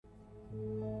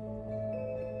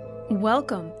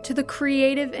Welcome to the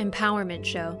Creative Empowerment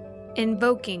Show,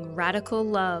 Invoking Radical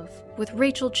Love with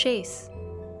Rachel Chase.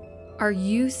 Are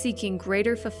you seeking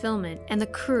greater fulfillment and the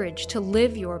courage to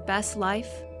live your best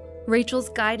life? Rachel's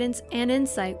guidance and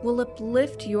insight will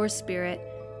uplift your spirit,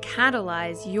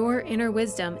 catalyze your inner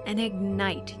wisdom, and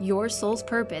ignite your soul's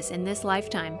purpose in this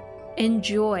lifetime.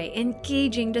 Enjoy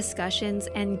engaging discussions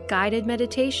and guided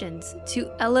meditations to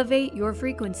elevate your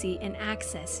frequency and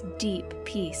access deep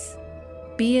peace.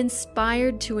 Be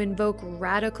inspired to invoke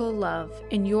radical love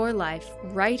in your life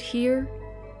right here,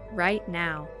 right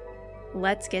now.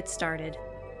 Let's get started.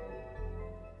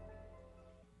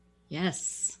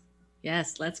 Yes,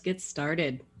 let's get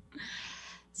started.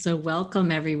 So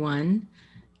welcome everyone.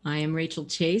 I am Rachel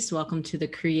Chase. Welcome to the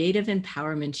Creative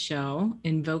Empowerment Show,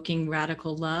 Invoking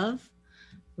Radical Love,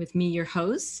 with me, your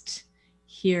host,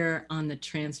 here on the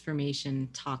Transformation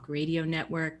Talk Radio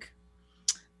Network.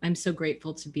 I'm so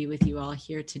grateful to be with you all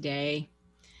here today.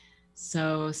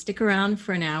 So stick around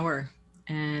for an hour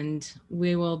and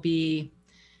we will be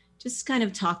just kind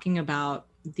of talking about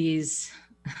these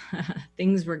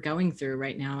things we're going through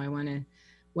right now. I want to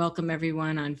welcome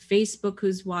everyone on Facebook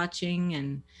who's watching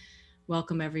and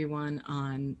welcome everyone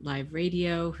on live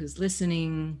radio who's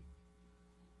listening.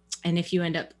 And if you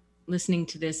end up listening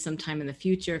to this sometime in the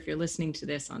future, if you're listening to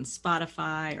this on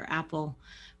Spotify or Apple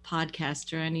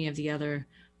Podcast or any of the other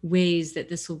ways that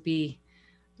this will be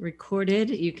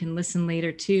recorded, you can listen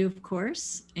later too, of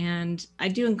course. And I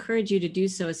do encourage you to do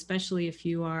so, especially if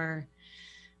you are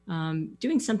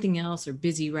doing something else or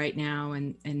busy right now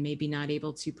and maybe not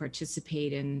able to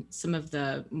participate in some of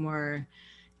the more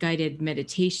guided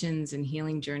meditations and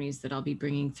healing journeys that I'll be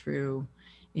bringing through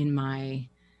in my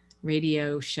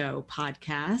radio show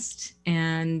podcast.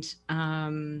 And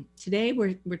today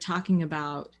we're talking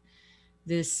about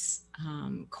this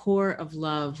core of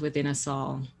love within us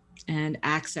all and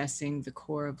accessing the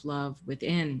core of love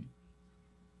within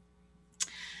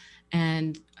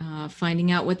and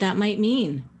finding out what that might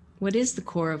mean. What is the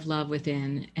core of love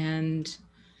within and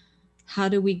how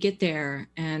do we get there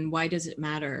and why does it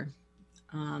matter?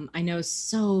 I know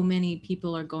so many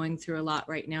people are going through a lot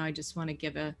right now. I just want to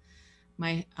give a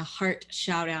heart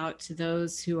shout out to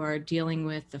those who are dealing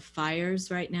with the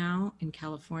fires right now in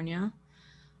California.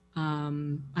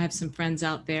 I have some friends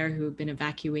out there who have been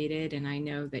evacuated, and I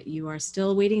know that you are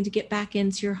still waiting to get back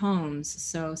into your homes.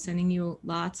 So sending you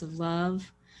lots of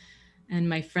love. And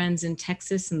my friends in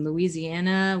Texas and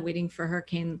Louisiana waiting for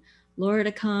Hurricane Laura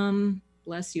to come.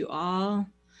 Bless you all.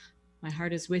 My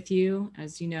heart is with you.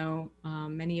 As you know,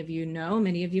 many of you know,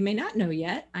 many of you may not know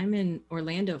yet. I'm in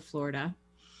Orlando, Florida.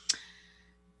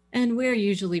 And we're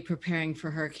usually preparing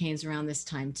for hurricanes around this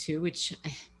time too, which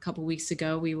a couple weeks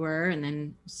ago we were, and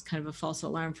then it was kind of a false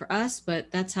alarm for us,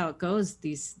 but that's how it goes,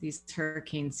 these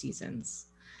hurricane seasons.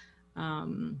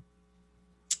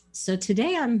 So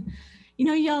today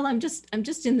y'all, I'm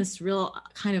just in this real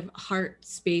kind of heart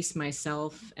space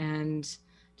myself and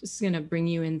just going to bring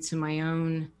you into my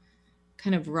own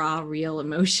kind of raw, real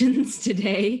emotions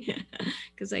today,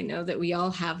 because I know that we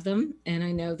all have them. And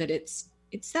I know that it's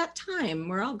that time.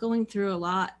 We're all going through a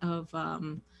lot of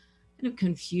kind of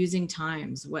confusing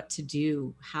times, what to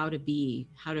do, how to be,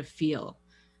 how to feel.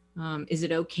 Is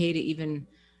it okay to even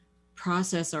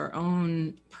process our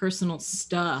own personal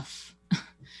stuff,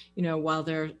 while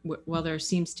there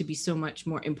seems to be so much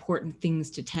more important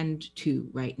things to tend to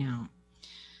right now.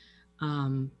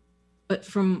 But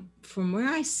from where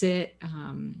I sit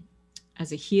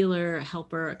as a healer, a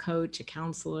helper, a coach, a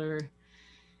counselor,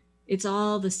 it's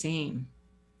all the same.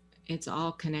 It's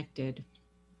all connected.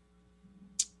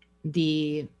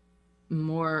 The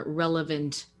more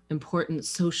relevant, important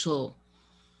social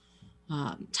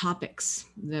topics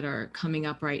that are coming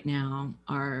up right now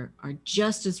are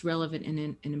just as relevant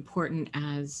and important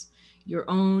as your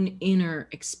own inner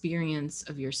experience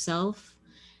of yourself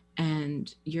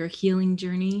and your healing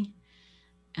journey.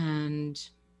 And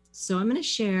so I'm going to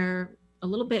share a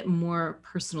little bit more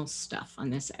personal stuff on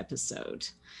this episode.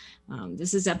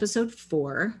 This is episode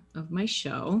 4 of my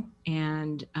show.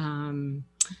 And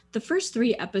the first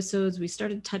 3 episodes, we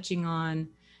started touching on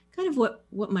kind of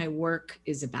what my work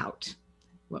is about,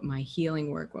 what my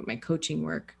healing work, what my coaching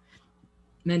work,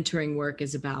 mentoring work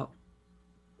is about.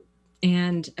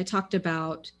 And I talked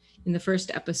about in the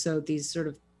first episode, these sort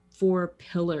of 4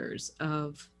 pillars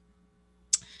of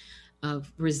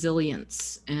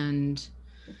resilience and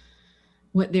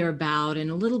what they're about and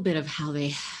a little bit of how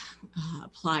they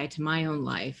apply to my own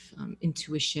life,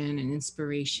 intuition and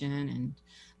inspiration and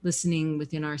listening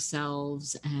within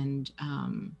ourselves and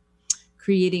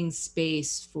creating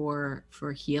space for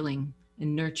healing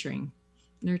and nurturing.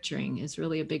 Nurturing is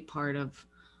really a big part of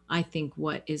I think,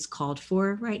 what is called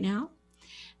for right now.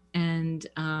 And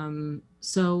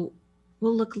so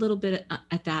we'll look a little bit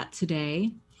at that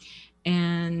today.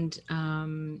 And,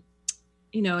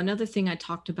 another thing I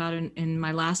talked about in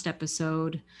my last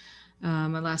episode,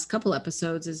 my last couple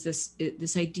episodes, is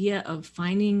this idea of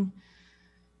finding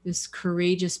this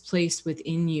courageous place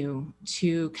within you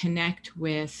to connect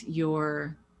with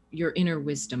your inner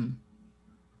wisdom,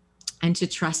 and to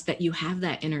trust that you have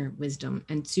that inner wisdom,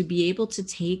 and to be able to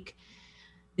take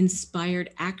inspired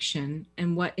action,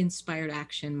 and what inspired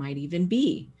action might even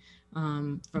be,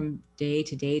 from day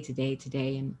to day to day to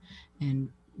day, and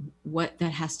what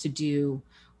that has to do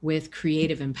with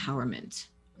creative empowerment.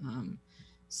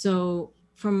 So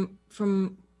from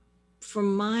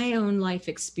my own life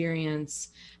experience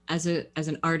as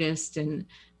an artist and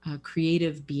a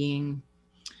creative being,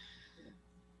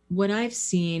 what I've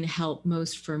seen help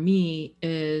most for me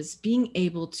is being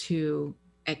able to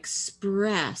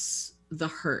express the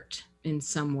hurt in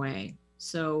some way.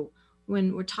 So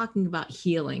when we're talking about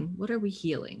healing, what are we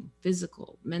healing?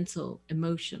 Physical, mental,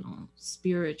 emotional,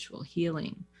 spiritual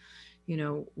healing.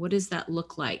 What does that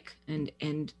look like?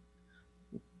 And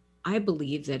I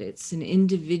believe that it's an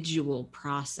individual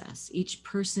process. Each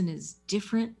person is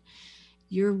different.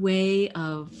 Your way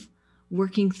of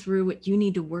working through what you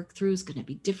need to work through is going to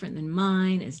be different than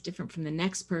mine, is different from the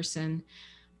next person.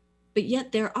 But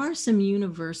yet there are some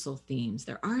universal themes.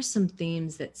 There are some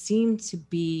themes that seem to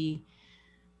be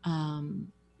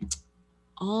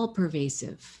all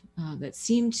pervasive, that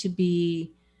seem to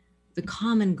be the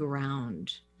common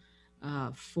ground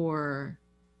for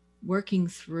working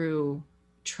through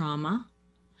trauma,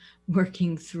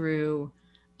 working through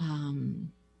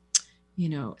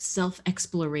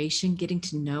self-exploration, getting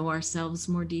to know ourselves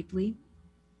more deeply.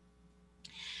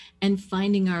 And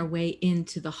finding our way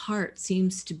into the heart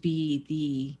seems to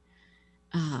be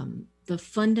the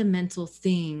fundamental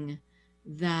thing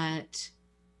that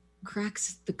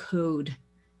cracks the code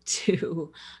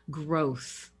to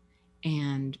growth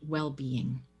and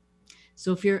well-being.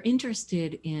 So if you're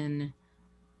interested in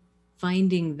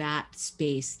finding that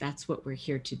space, that's what we're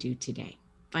here to do today,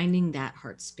 finding that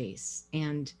heart space.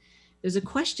 And there's a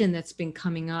question that's been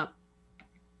coming up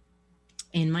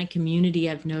in my community,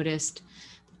 I've noticed,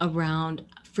 around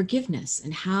forgiveness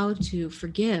and how to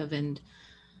forgive. And,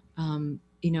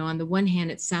 on the one hand,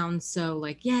 it sounds so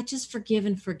like, yeah, just forgive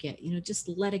and forget, just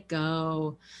let it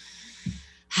go.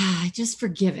 Just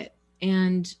forgive it.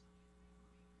 And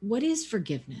what is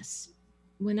forgiveness?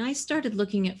 When I started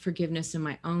looking at forgiveness in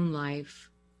my own life,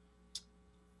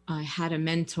 I had a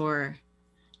mentor,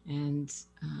 and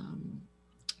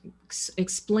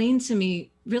explained to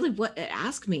me really what it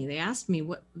asked me. They asked me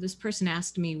what this person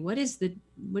asked me, what is the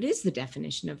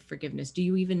definition of forgiveness? Do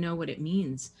you even know what it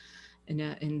means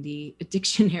in the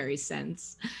dictionary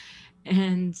sense?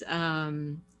 And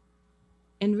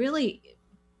really,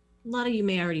 a lot of you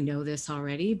may already know this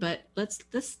already, but let's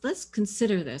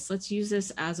consider this. Let's use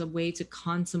this as a way to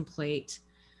contemplate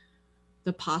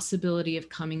the possibility of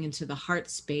coming into the heart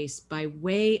space by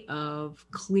way of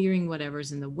clearing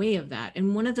whatever's in the way of that.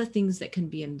 And one of the things that can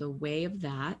be in the way of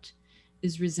that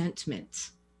is resentment.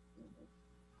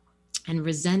 And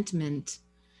resentment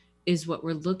is what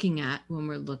we're looking at when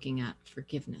we're looking at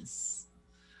forgiveness.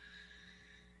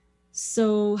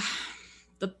 So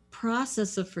the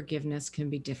process of forgiveness can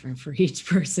be different for each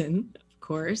person. Of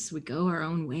course, we go our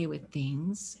own way with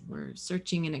things. We're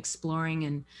searching and exploring,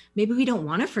 and maybe we don't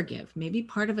want to forgive. Maybe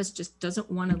part of us just doesn't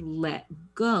want to let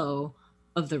go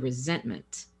of the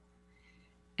resentment.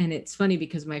 And it's funny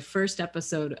because my first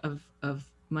episode of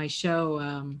my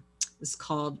show is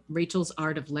called Rachel's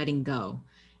Art of Letting Go,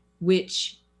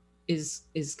 which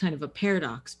is kind of a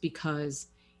paradox, because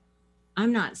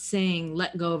I'm not saying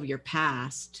let go of your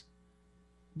past,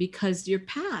 because your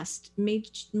past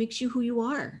makes you who you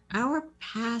are. Our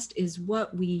past is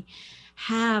what we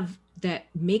have that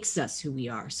makes us who we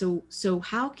are. So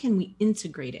how can we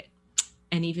integrate it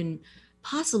and even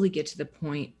possibly get to the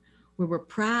point where we're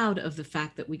proud of the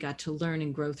fact that we got to learn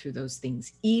and grow through those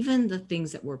things, even the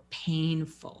things that were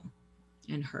painful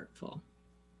and hurtful?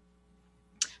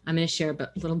 I'm going to share a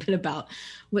little bit about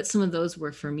what some of those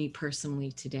were for me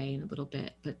personally today in a little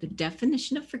bit. But the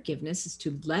definition of forgiveness is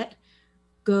to let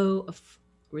go of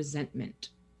resentment.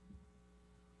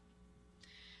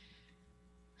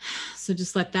 So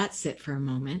just let that sit for a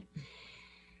moment.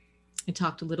 I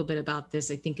talked a little bit about this,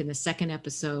 I think, in the second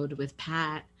episode with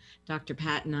Pat. Dr.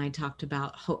 Pat and I talked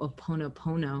about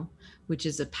Ho'oponopono, which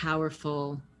is a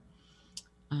powerful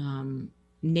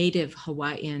native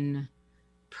Hawaiian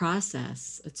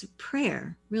process. It's a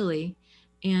prayer, really.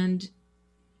 And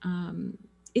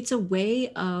it's a way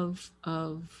of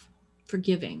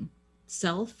forgiving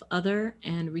self, other,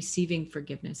 and receiving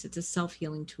forgiveness. It's a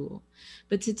self-healing tool.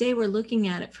 But today we're looking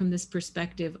at it from this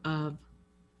perspective of,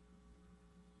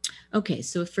 okay,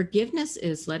 so if forgiveness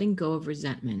is letting go of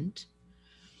resentment,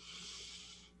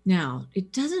 now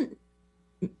it doesn't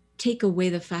take away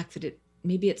the fact that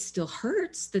maybe it still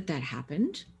hurts that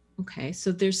happened. Okay,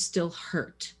 so there's still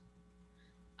hurt.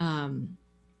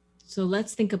 So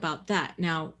let's think about that.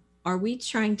 Now, are we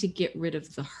trying to get rid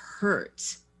of the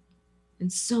hurt?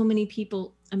 And so many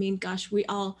people, I mean, gosh,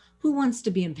 who wants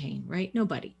to be in pain, right?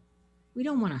 Nobody. We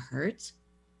don't want to hurt.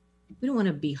 We don't want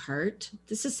to be hurt.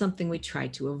 This is something we try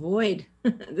to avoid.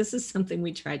 This is something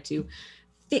we try to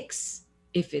fix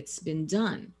if it's been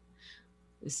done.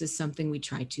 This is something we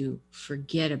try to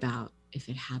forget about if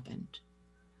it happened.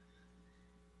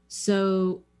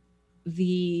 So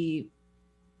the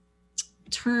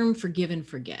term forgive and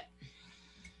forget,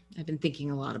 I've been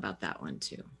thinking a lot about that one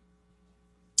too.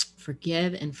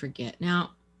 Forgive and forget.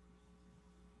 Now,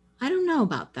 I don't know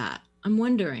about that. I'm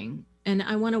wondering, and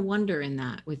I want to wonder in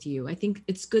that with you. I think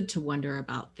it's good to wonder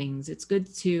about things. It's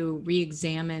good to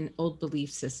re-examine old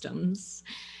belief systems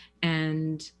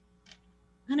and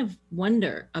kind of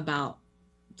wonder about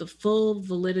the full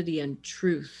validity and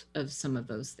truth of some of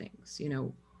those things. You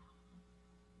know,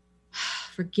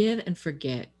 forgive and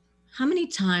forget. How many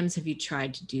times have you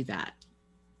tried to do that?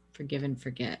 Forgive and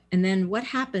forget. And then what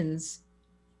happens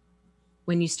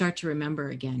when you start to remember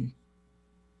again?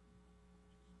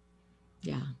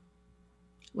 Yeah.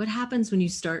 What happens when you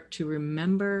start to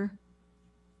remember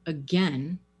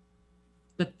again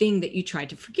the thing that you tried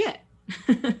to forget?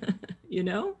 You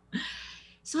know?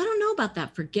 So I don't know about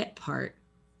that forget part.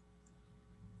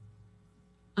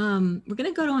 We're going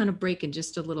to go on a break in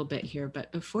just a little bit here,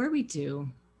 but before we do,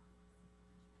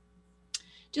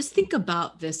 just think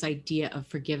about this idea of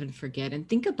forgive and forget, and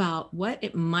think about what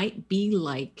it might be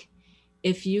like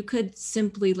if you could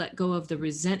simply let go of the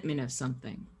resentment of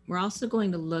something. We're also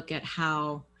going to look at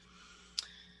how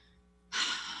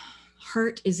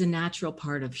hurt is a natural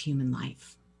part of human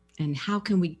life, and how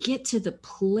can we get to the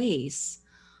place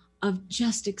of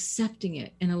just accepting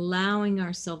it and allowing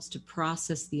ourselves to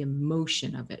process the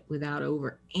emotion of it without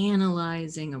over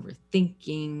analyzing,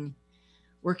 overthinking,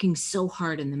 working so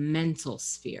hard in the mental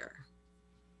sphere.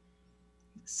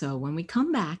 So when we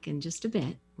come back in just a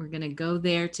bit, we're going to go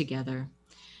there together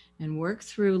and work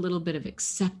through a little bit of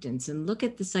acceptance and look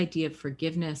at this idea of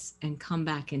forgiveness and come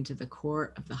back into the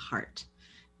core of the heart.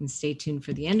 And stay tuned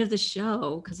for the end of the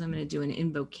show, because I'm going to do an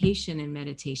invocation and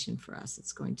meditation for us.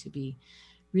 It's going to be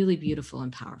really beautiful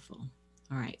and powerful.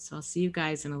 All right, so I'll see you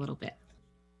guys in a little bit.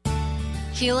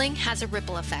 Healing has a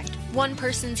ripple effect. One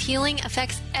person's healing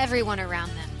affects everyone around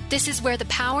them. This is where the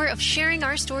power of sharing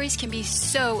our stories can be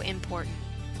so important.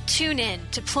 Tune in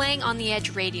to Playing on the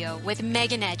Edge Radio with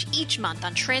Megan Edge each month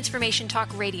on Transformation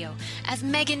Talk Radio, as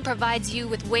Megan provides you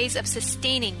with ways of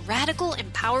sustaining radical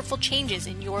and powerful changes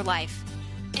in your life.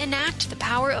 Enact the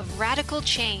power of radical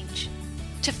change.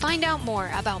 To find out more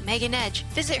about Megan Edge,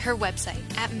 visit her website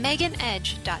at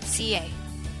meganedge.ca.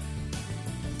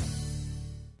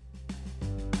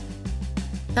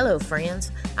 Hello,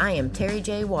 friends. I am Terry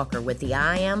J. Walker with the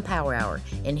I Am Power Hour,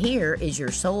 and here is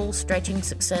your soul-stretching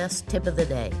success tip of the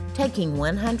day, taking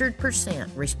 100%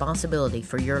 responsibility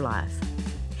for your life.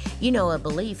 You know, a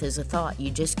belief is a thought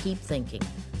you just keep thinking.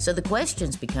 So the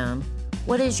questions become,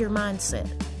 what is your mindset?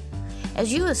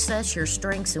 As you assess your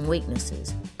strengths and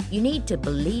weaknesses, you need to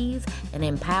believe and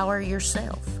empower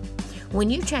yourself. When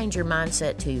you change your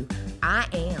mindset to, I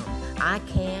am, I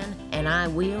can, and I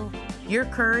will, your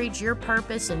courage, your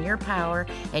purpose, and your power,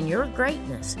 and your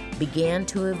greatness begin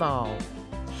to evolve.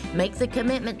 Make the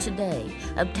commitment today.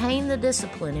 Obtain the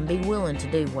discipline and be willing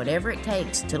to do whatever it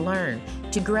takes to learn,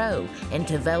 to grow, and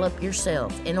develop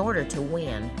yourself in order to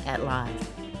win at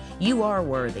life. You are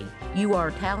worthy, you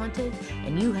are talented,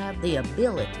 and you have the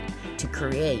ability to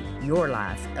create your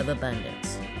life of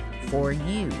abundance. For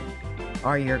you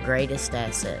are your greatest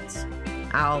assets.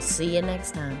 I'll see you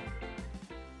next time.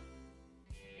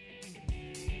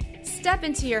 Step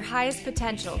into your highest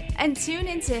potential and tune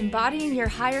into embodying your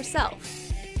higher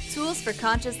self. Tools for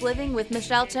Conscious Living with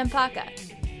Michelle Chempaka.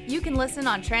 You can listen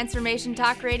on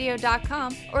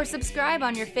TransformationTalkRadio.com or subscribe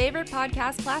on your favorite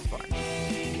podcast platform.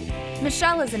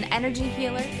 Michelle is an energy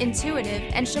healer, intuitive,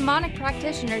 and shamanic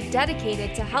practitioner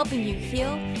dedicated to helping you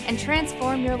heal and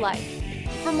transform your life.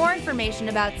 For more information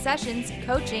about sessions,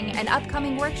 coaching, and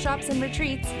upcoming workshops and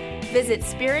retreats, visit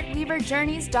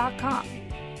spiritweaverjourneys.com.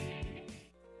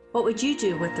 What would you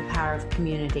do with the power of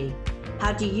community?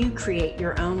 How do you create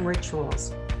your own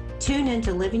rituals? Tune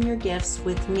into Living Your Gifts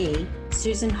with me,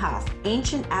 Susan Huff,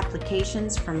 Ancient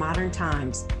Applications for Modern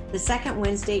Times, the second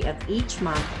Wednesday of each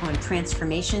month on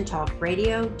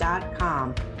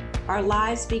TransformationTalkRadio.com. Our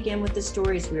lives begin with the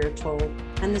stories we are told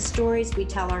and the stories we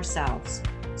tell ourselves.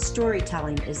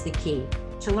 Storytelling is the key.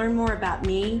 To learn more about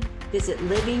me, visit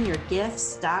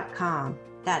livingyourgifts.com.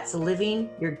 That's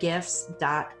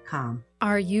livingyourgifts.com.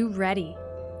 Are you ready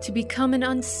to become an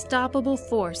unstoppable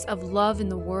force of love in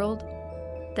the world?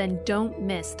 Then don't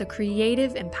miss the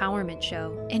Creative Empowerment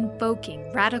Show, Invoking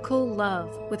Radical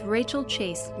Love with Rachel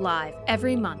Chase, live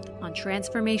every month on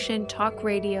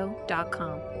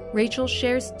TransformationTalkRadio.com. Rachel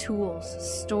shares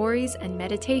tools, stories, and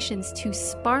meditations to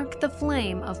spark the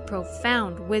flame of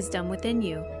profound wisdom within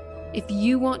you. If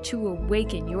you want to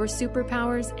awaken your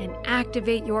superpowers and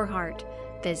activate your heart,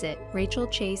 visit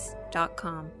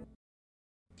RachelChase.com.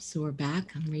 So we're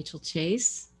back. I'm Rachel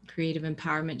Chase, Creative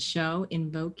Empowerment Show,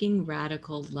 Invoking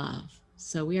Radical Love.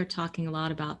 So we are talking a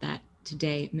lot about that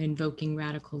today, Invoking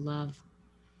Radical Love.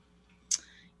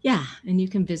 Yeah, and you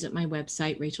can visit my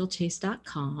website,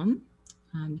 RachelChase.com.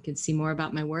 You can see more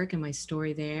about my work and my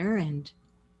story there, and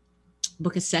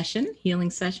book a session, healing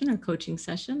session or coaching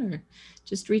session, or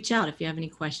just reach out if you have any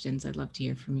questions. I'd love to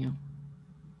hear from you.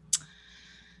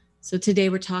 So today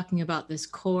we're talking about this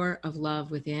core of love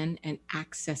within and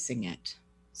accessing it.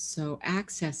 So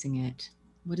accessing it,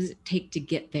 what does it take to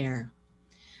get there?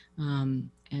 And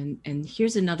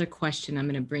here's another question I'm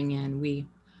going to bring in. We're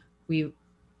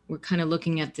kind of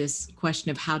looking at this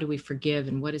question of how do we forgive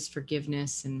and what is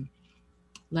forgiveness and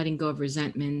letting go of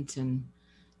resentment, and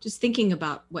just thinking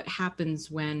about what happens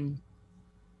when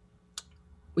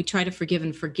we try to forgive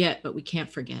and forget, but we can't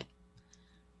forget.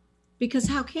 Because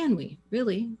how can we?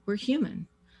 Really, we're human.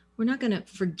 We're not going to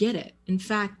forget it. In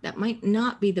fact, that might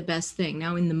not be the best thing.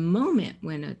 Now, in the moment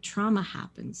when a trauma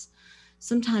happens,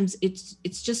 sometimes it's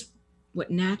just what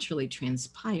naturally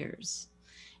transpires.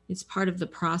 It's part of the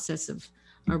process of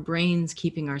our brains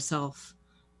keeping ourselves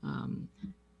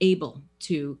able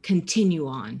to continue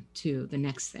on to the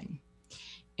next thing.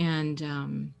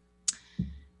 And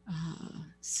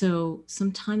so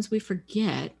sometimes we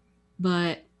forget,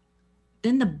 but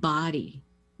then the body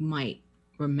might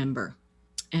remember.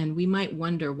 And we might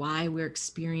wonder why we're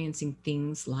experiencing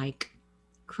things like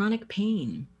chronic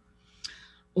pain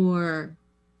or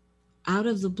out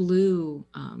of the blue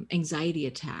anxiety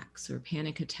attacks or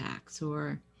panic attacks,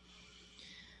 or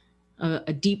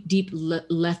a deep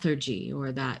lethargy,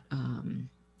 or that,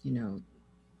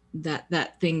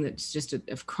 that thing that's just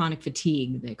of chronic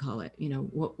fatigue, they call it.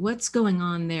 What's going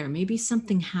on there? Maybe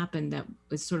something happened that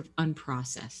was sort of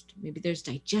unprocessed. Maybe there's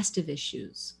digestive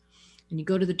issues. And you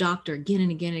go to the doctor again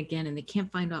and again and again, and they can't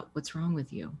find out what's wrong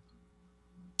with you.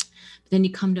 But then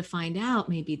you come to find out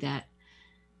maybe that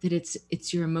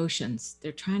it's your emotions.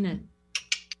 They're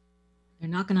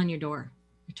knocking on your door.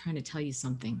 They're trying to tell you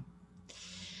something.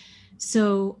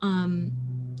 So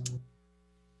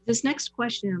this next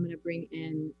question I'm going to bring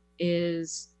in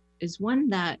is one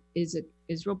that is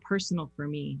real personal for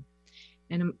me.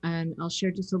 And I'll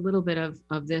share just a little bit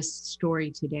of this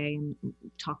story today and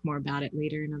talk more about it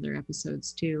later in other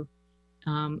episodes too.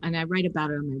 And I write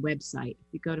about it on my website. If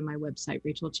you go to my website,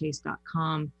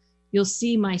 RachelChase.com, you'll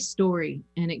see my story,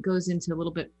 and it goes into a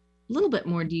little bit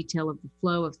more detail of the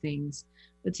flow of things.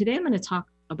 But today I'm going to talk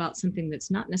about something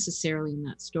that's not necessarily in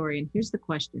that story. And here's the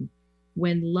question: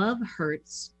 when love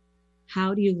hurts,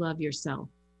 how do you love yourself?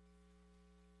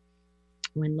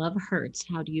 When love hurts,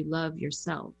 how do you love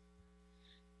yourself?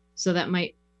 So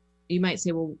you might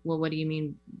say, well, what do you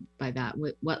mean by that?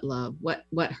 What love?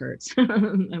 What hurts?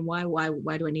 And why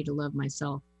do I need to love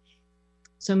myself?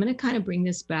 So I'm going to kind of bring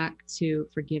this back to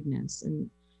forgiveness.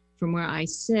 And from where I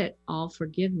sit, all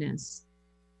forgiveness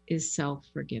is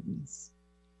self-forgiveness.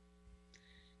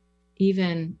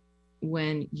 Even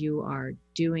when you are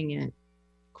doing it,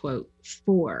 quote,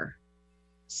 for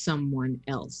someone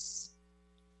else.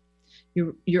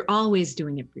 You're always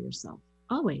doing it for yourself.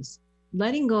 Always.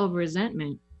 Letting go of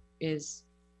resentment is,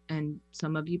 and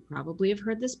some of you probably have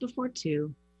heard this before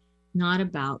too, not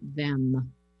about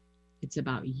them. It's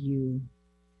about you.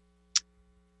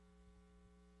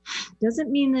 Doesn't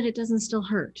mean that it doesn't still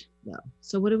hurt though.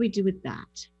 So what do we do with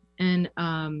that? And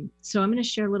so I'm going to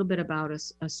share a little bit about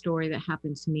a story that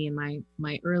happened to me in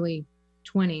my early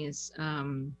 20s.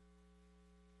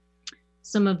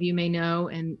 Some of you may know,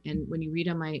 and when you read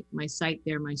on my site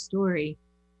there, my story,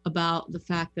 about the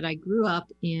fact that I grew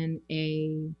up in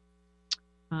a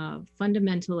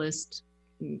fundamentalist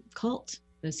cult,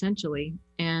 essentially.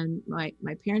 And my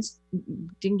parents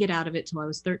didn't get out of it till I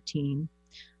was 13.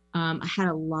 I had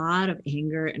a lot of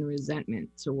anger and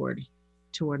resentment toward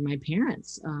toward my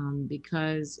parents,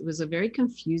 because it was a very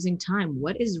confusing time.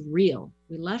 What is real?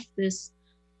 We left this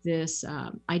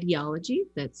ideology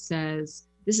that says,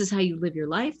 this is how you live your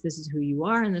life, this is who you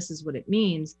are, and this is what it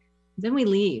means. Then we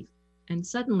leave, and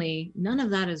suddenly none of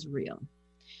that is real.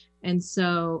 And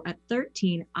so at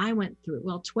 13, I went through,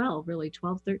 12,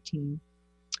 13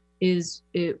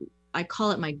 I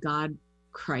call it my God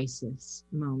crisis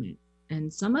moment.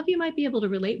 And some of you might be able to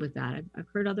relate with that. I've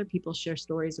heard other people share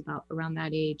stories about around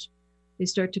that age. They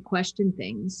start to question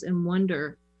things and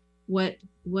wonder what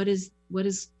is,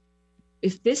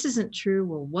 if this isn't true,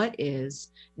 well, what is,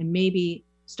 and maybe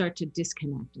start to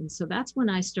disconnect. And so that's when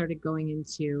I started going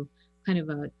into kind of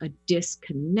a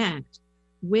disconnect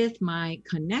with my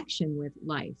connection with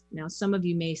life. Now, some of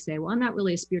you may say, well, I'm not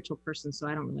really a spiritual person, so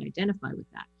I don't really identify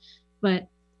with that. But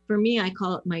for me, I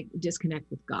call it my disconnect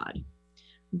with God.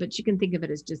 But you can think of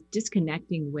it as just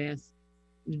disconnecting with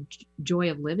joy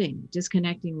of living,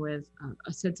 disconnecting with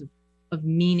a sense of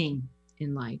meaning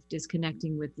in life,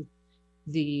 disconnecting with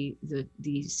the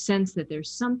sense that there's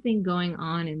something going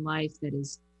on in life that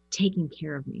is taking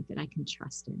care of me, that I can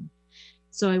trust in.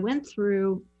 So I went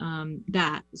through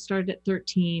that, started at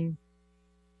 13,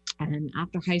 and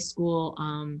after high school,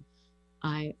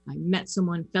 I met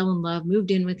someone, fell in love,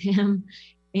 moved in with him,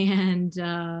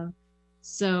 and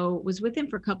so was with him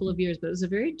for a couple of years, but it was a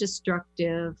very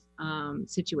destructive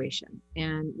situation,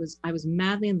 and I was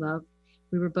madly in love.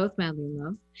 We were both madly in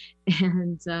love,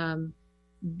 and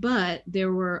but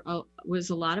there was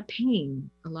a lot of pain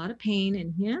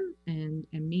in him and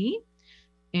me,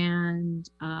 and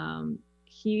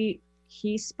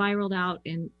he spiraled out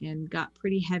and got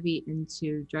pretty heavy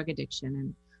into drug addiction,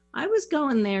 and I was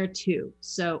going there too.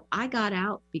 So I got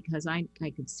out because I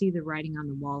could see the writing on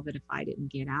the wall that if I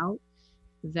didn't get out,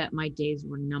 that my days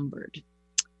were numbered.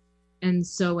 And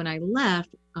so when I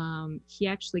left, he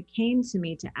actually came to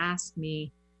me to ask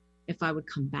me if I would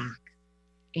come back,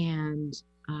 and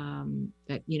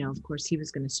that, of course, he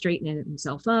was going to straighten it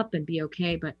himself up and be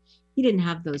okay, but he didn't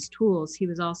have those tools. He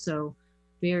was also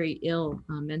very ill,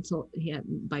 he had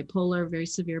bipolar, very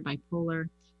severe bipolar,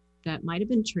 that might have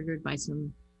been triggered by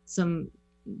some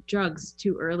drugs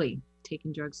too early,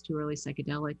 taking drugs too early,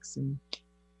 psychedelics. And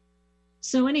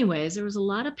so anyways, there was a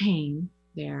lot of pain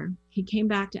there. He came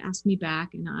back to ask me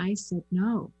back, and I said,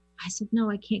 no,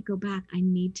 I can't go back. I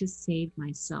need to save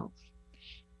myself.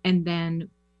 And then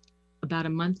about a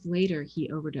month later,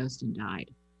 he overdosed and died.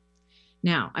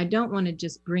 Now, I don't want to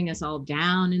just bring us all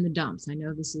down in the dumps. I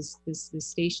know this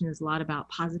station is a lot about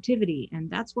positivity, and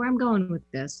that's where I'm going with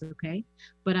this, okay?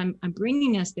 But I'm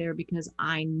bringing us there because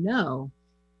I know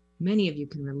many of you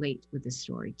can relate with this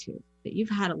story too, that you've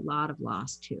had a lot of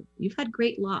loss too. You've had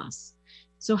great loss.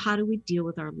 So how do we deal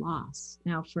with our loss?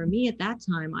 Now, for me at that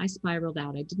time, I spiraled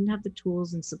out. I didn't have the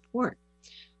tools and support.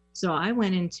 So I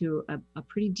went into a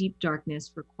pretty deep darkness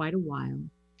for quite a while.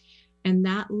 And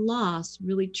that loss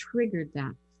really triggered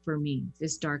that for me,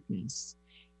 this darkness.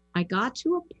 I got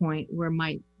to a point where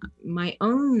my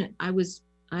own, I was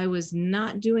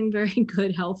not doing very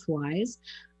good health-wise.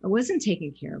 I wasn't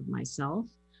taking care of myself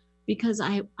because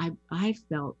I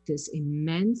felt this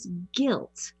immense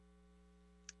guilt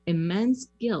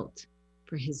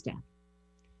for his death.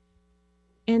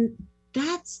 And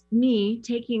that's me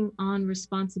taking on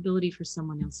responsibility for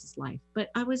someone else's life. But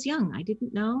I was young, I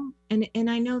didn't know. And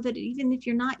I know that even if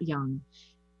you're not young,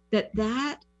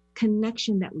 that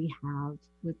connection that we have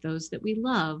with those that we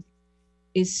love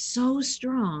is so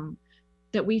strong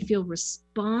that we feel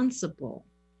responsible.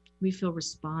 We feel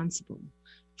responsible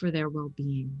for their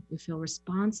well-being. We feel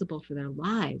responsible for their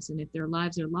lives. And if their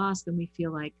lives are lost, then we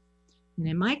feel like, and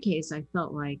in my case, I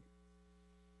felt like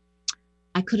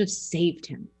I could have saved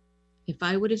him. If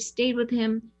I would have stayed with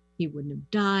him, he wouldn't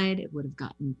have died. It would have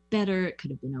gotten better. It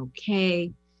could have been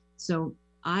okay. So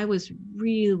I was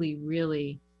really,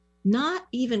 really not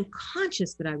even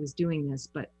conscious that I was doing this,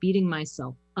 but beating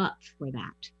myself up for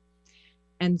that.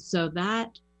 And so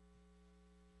that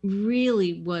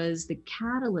really was the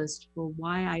catalyst for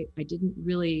why I didn't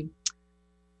really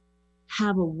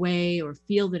have a way or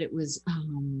feel that it was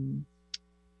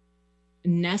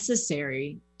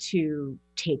necessary to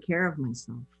take care of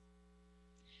myself.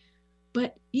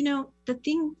 But, the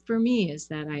thing for me is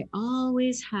that I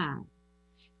always had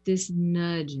this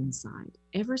nudge inside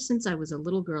ever since I was a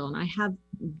little girl. And I have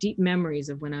deep memories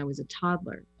of when I was a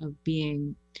toddler of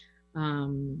being,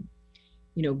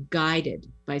 guided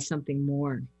by something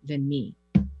more than me,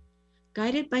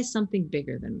 guided by something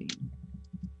bigger than me.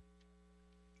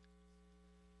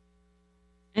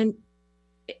 And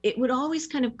it would always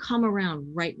kind of come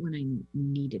around right when I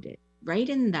needed it, right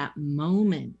in that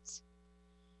moment.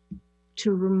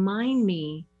 to remind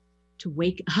me to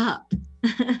wake up.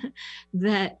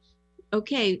 That,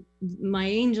 okay, my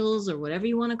angels, or whatever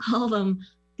you want to call them,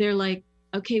 they're like,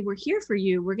 okay, we're here for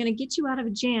you. We're going to get you out of a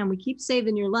jam. We keep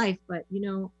saving your life, but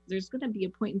there's going to be a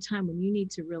point in time when you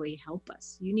need to really help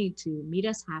us. You need to meet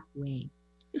us halfway,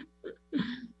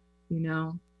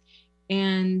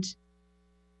 And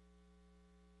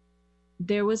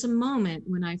there was a moment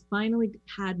when I finally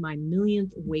had my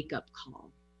millionth wake-up call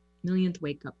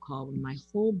when my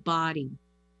whole body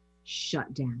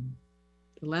shut down.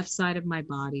 The left side of my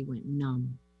body went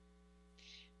numb.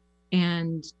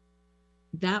 And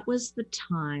that was the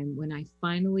time when I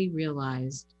finally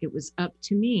realized it was up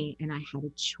to me and I had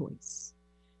a choice.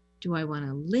 Do I want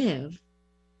to live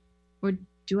or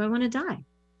do I want to die?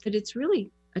 That it's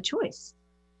really a choice.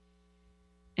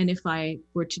 And if I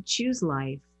were to choose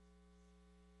life,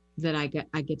 that I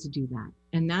get to do that.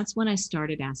 And that's when I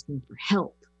started asking for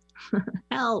help.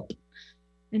 Help.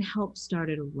 And help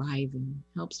started arriving.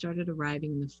 Help started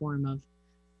arriving in the form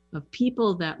of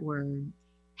people that were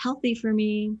healthy for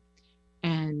me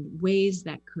and ways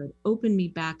that could open me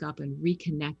back up and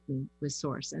reconnect me with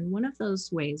Source. And one of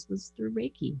those ways was through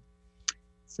Reiki.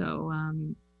 So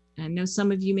I know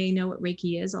some of you may know what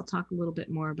Reiki is. I'll talk a little bit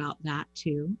more about that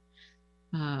too.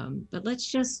 But let's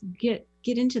just get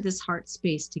into this heart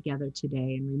space together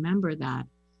today and remember that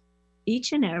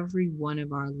each and every one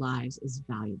of our lives is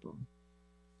valuable.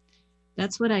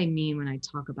 That's what I mean when I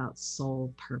talk about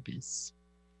soul purpose.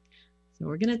 So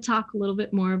we're going to talk a little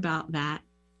bit more about that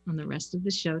on the rest of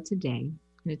the show today. I'm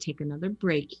going to take another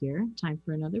break here. Time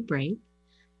for another break.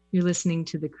 You're listening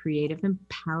to the Creative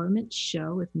Empowerment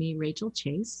Show with me, Rachel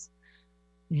Chase,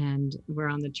 and we're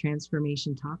on the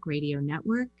Transformation Talk Radio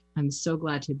Network. I'm so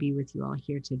glad to be with you all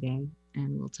here today,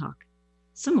 and we'll talk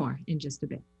some more in just a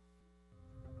bit.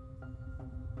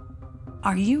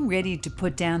 Are you ready to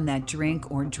put down that drink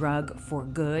or drug for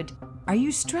good? Are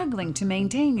you struggling to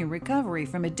maintain your recovery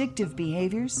from addictive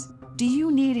behaviors? Do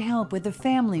you need help with a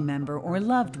family member or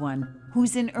loved one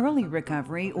who's in early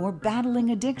recovery or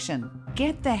battling addiction?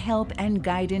 Get the help and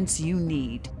guidance you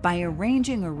need by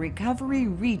arranging a Recovery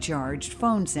Recharged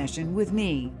phone session with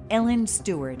me, Ellen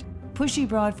Stewart, Pushy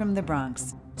Broad from the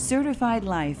Bronx, certified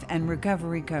life and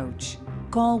recovery coach.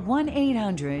 Call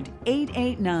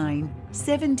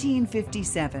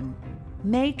 1-800-889-1757.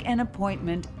 Make an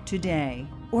appointment today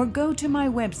or go to my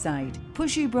website,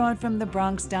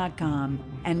 pushybroadfromthebronx.com,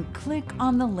 and click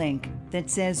on the link that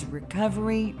says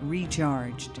Recovery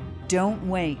Recharged. Don't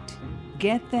wait.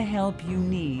 Get the help you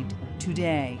need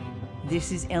today.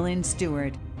 This is Ellen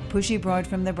Stewart, Pushy Broad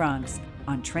from the Bronx,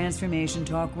 on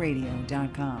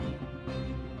TransformationTalkRadio.com.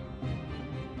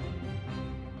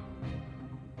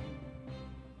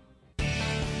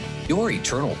 Your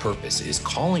eternal purpose is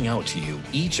calling out to you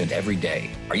each and every day.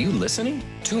 Are you listening?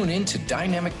 Tune in to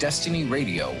Dynamic Destiny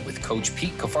Radio with Coach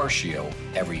Pete Cafarcio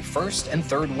every first and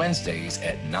third Wednesdays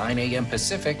at 9 a.m.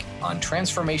 Pacific on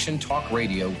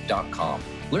TransformationTalkRadio.com.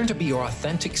 Learn to be your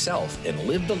authentic self and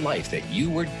live the life that you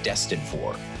were destined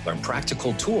for. Learn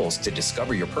practical tools to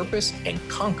discover your purpose and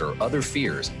conquer other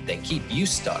fears that keep you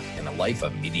stuck in a life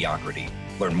of mediocrity.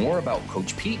 Learn more about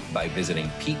Coach Pete by visiting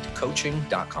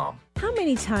PeteCoaching.com. How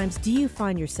many times do you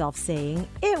find yourself saying,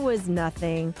 "It was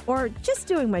nothing," or "just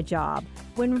doing my job,"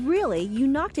 when really you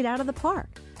knocked it out of the park?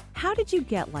 How did you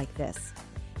get like this?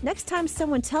 Next time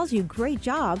someone tells you "great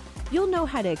job," you'll know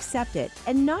how to accept it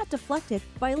and not deflect it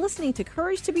by listening to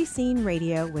Courage to Be Seen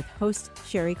Radio with host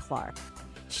Sherry Clark.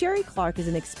 Sherry Clark is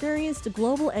an experienced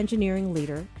global engineering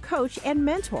leader, coach, and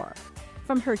mentor.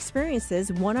 From her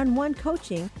experiences one-on-one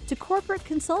coaching to corporate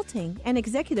consulting and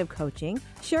executive coaching,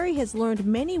 Sherry has learned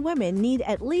many women need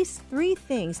at least 3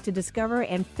 things to discover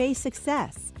and face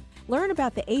success. Learn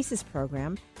about the ACES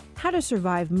program, how to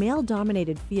survive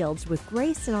male-dominated fields with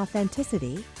grace and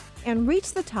authenticity, and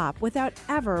reach the top without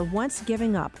ever once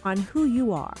giving up on who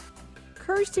you are.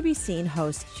 Courage to Be Seen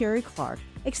host Sherry Clark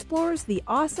explores the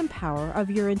awesome power of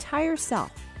your entire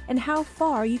self and how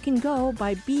far you can go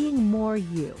by being more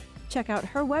you. Check out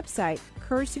her website,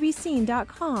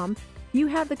 CourageToBeSeen.com. You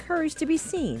have the courage to be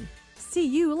seen. See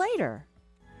you later.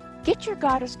 Get your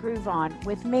Goddess Groove On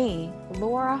with me,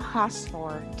 Laura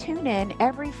Hosford. Tune in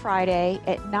every Friday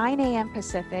at 9 a.m.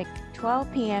 Pacific,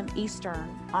 12 p.m. Eastern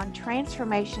on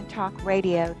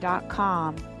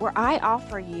TransformationTalkRadio.com, where I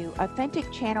offer you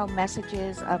authentic channel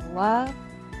messages of love,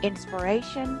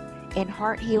 inspiration, and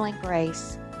heart-healing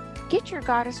grace. Get your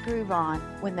Goddess Groove On.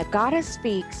 When the Goddess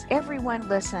speaks, everyone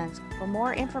listens. For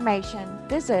more information,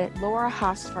 visit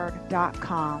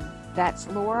LauraHosford.com. That's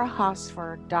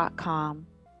LauraHosford.com.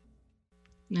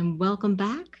 And welcome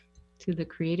back to the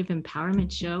Creative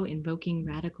Empowerment Show, Invoking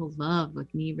Radical Love,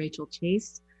 with me, Rachel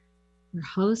Chase, your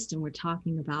host, and we're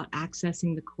talking about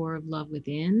accessing the core of love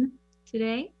within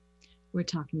today. We're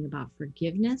talking about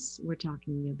forgiveness. We're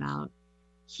talking about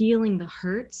healing the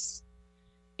hurts.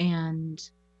 And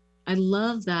I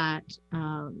love that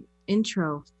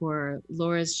intro for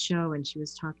Laura's show, and she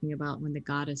was talking about when the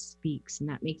goddess speaks, and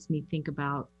that makes me think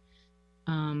about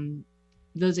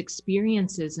those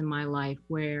experiences in my life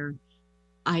where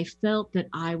I felt that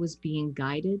I was being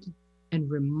guided and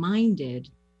reminded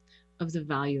of the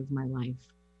value of my life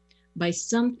by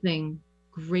something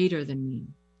greater than me,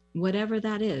 whatever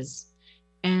that is.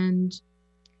 And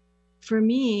for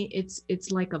me,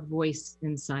 it's like a voice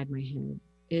inside my head.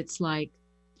 It's like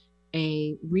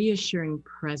a reassuring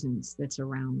presence that's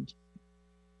around.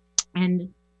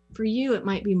 And for you, it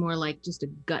might be more like just a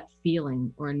gut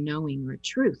feeling or a knowing or a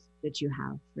truth that you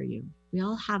have for you. We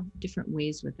all have different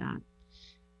ways with that.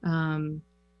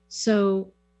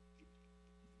 So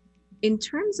in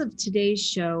terms of today's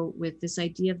show, with this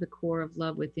idea of the core of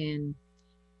love within,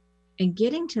 and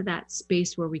getting to that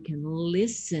space where we can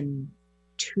listen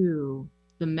to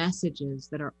the messages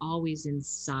that are always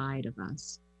inside of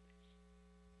us,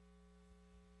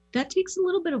 that takes a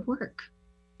little bit of work.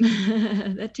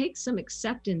 That takes some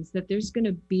acceptance that there's going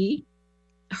to be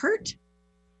hurt.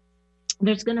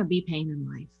 There's going to be pain in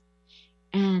life.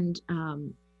 And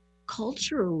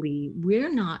culturally,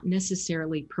 we're not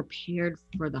necessarily prepared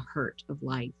for the hurt of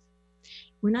life.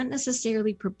 We're not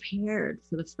necessarily prepared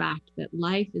for the fact that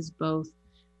life is both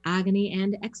agony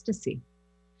and ecstasy.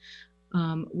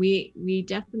 We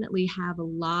definitely have a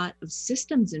lot of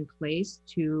systems in place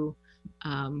to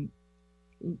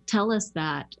tell us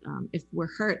that if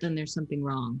we're hurt, then there's something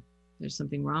wrong. There's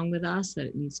something wrong with us, that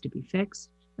it needs to be fixed.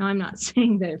 Now, I'm not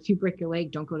saying that if you break your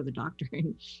leg, don't go to the doctor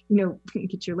and,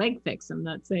 get your leg fixed. I'm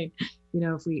not saying,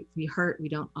 if we hurt, we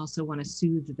don't also want to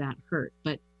soothe that hurt.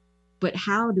 But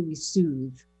how do we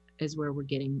soothe is where we're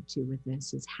getting to with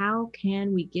this, is how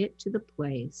can we get to the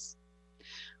place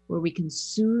where we can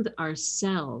soothe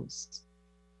ourselves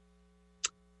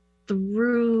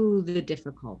through the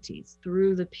difficulties,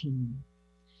 through the pain,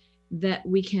 that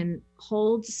we can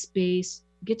hold space,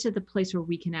 get to the place where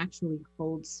we can actually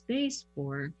hold space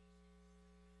for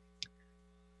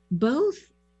both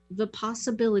the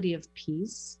possibility of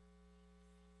peace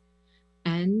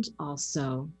and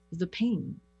also the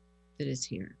pain that is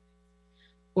here.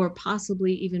 Or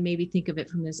possibly even maybe think of it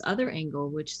from this other angle,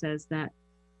 which says that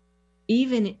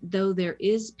even though there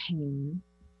is pain,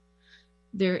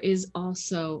 there is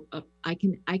also I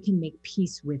can make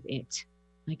peace with it.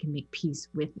 I can make peace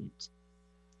with it.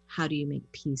 How do you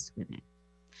make peace with it?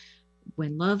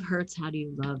 When love hurts, how do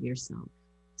you love yourself?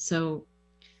 So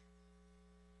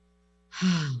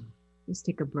just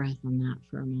take a breath on that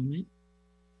for a moment.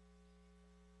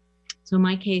 So in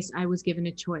my case, I was given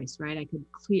a choice, right? I could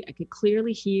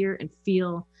clearly hear and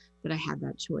feel that I had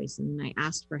that choice, and I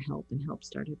asked for help, and help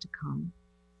started to come.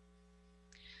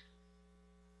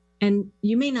 And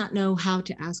you may not know how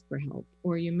to ask for help,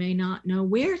 or you may not know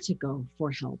where to go for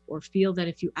help, or feel that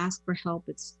if you ask for help,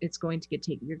 it's going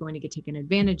to you're going to get taken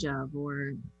advantage of,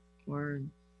 or you're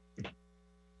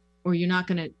not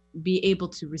going to be able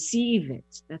to receive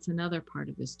it. That's another part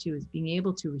of this too, is being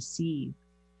able to receive.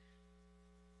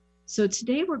 So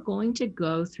today we're going to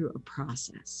go through a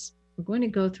process. We're going to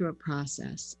go through a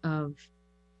process of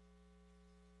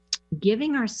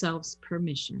giving ourselves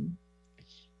permission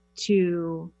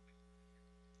to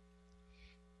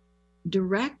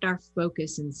direct our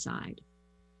focus inside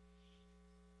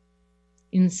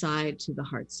to the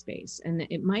heart space. And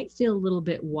it might feel a little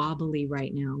bit wobbly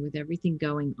right now with everything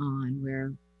going on,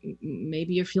 where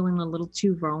maybe you're feeling a little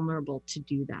too vulnerable to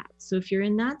do that. So if you're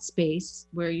in that space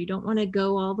where you don't want to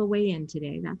go all the way in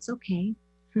today, that's okay.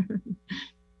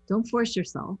 Don't force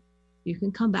yourself. You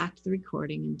can come back to the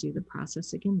recording and do the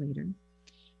process again later.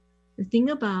 The thing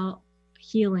about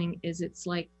healing is it's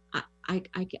like, I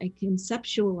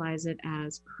conceptualize it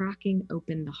as cracking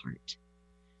open the heart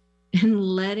and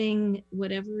letting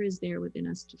whatever is there within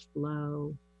us to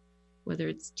flow, whether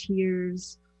it's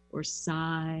tears or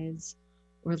sighs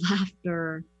or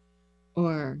laughter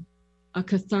or a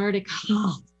cathartic,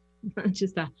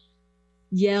 just a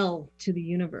yell to the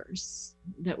universe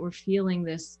that we're feeling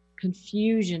this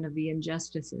confusion of the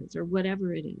injustices or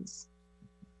whatever it is.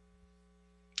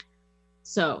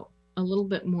 So a little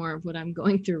bit more of what I'm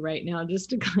going through right now, just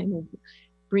to kind of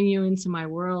bring you into my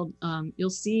world. You'll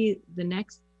see the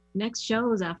next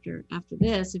shows after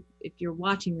this. If you're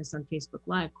watching this on Facebook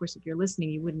Live, of course, if you're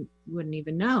listening, you wouldn't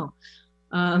even know.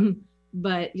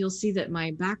 But you'll see that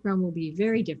my background will be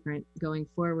very different going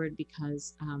forward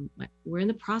because we're in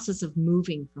the process of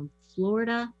moving from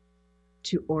Florida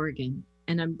to Oregon.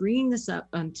 And I'm bringing this up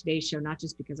on today's show, not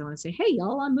just because I want to say, hey,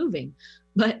 y'all, I'm moving,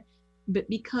 but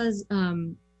because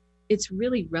it's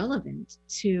really relevant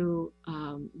to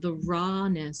the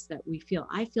rawness that we feel.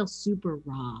 I feel super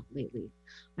raw lately.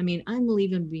 I mean, I'm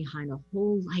leaving behind a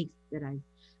whole life that I've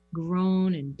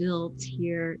grown and built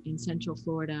here in Central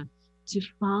Florida to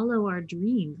follow our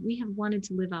dreams. We have wanted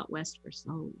to live out west for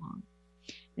so long.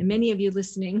 And many of you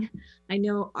listening, I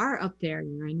know, are up there.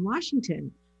 You're in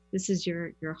Washington. This is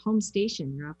your home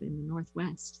station. You're up in the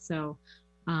Northwest. So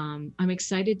I'm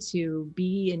excited to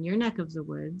be in your neck of the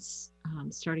woods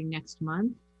starting next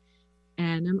month.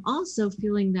 And I'm also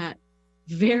feeling that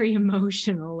very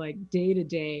emotional, like day to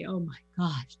day. Oh my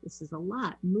gosh, this is a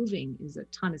lot. Moving is a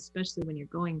ton, especially when you're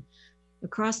going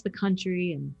across the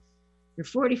country and you're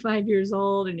 45 years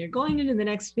old and you're going into the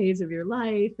next phase of your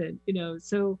life. And,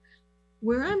 so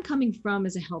where I'm coming from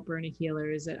as a helper and a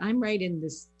healer is that I'm right in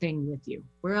this thing with you.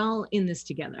 We're all in this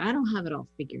together. I don't have it all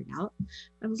figured out.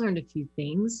 I've learned a few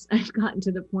things. I've gotten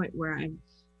to the point where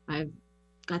I've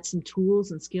got some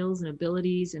tools and skills and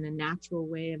abilities and a natural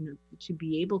way to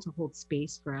be able to hold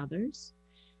space for others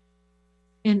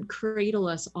and cradle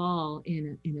us all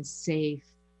in a safe,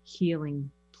 healing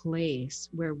place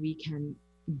where we can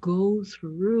go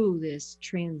through this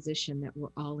transition that we're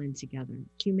all in together.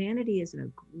 Humanity is in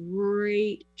a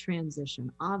great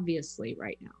transition, obviously,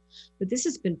 right now. But this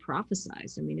has been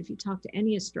prophesized. I mean, if you talk to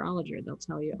any astrologer, they'll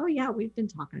tell you, oh yeah, we've been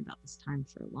talking about this time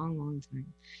for a long, long time.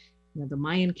 The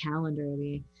Mayan calendar,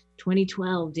 the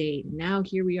 2012 date. Now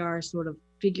here we are sort of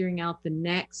figuring out the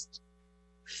next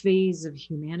phase of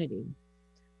humanity.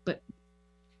 But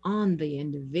on the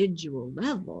individual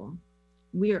level,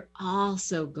 we are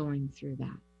also going through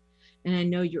that. And I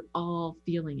know you're all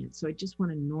feeling it. So I just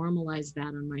want to normalize that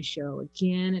on my show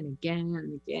again and again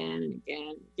and again and again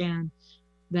and again,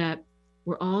 that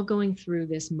we're all going through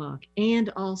this muck. And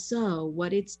also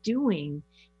what it's doing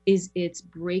is it's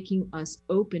breaking us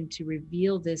open to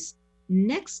reveal this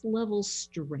next level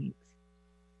strength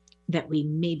that we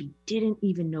maybe didn't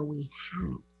even know we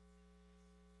had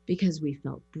because we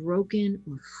felt broken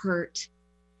or hurt,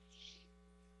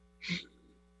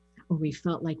 or we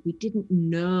felt like we didn't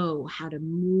know how to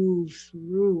move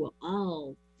through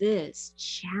all this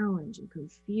challenge and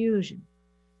confusion.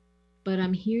 But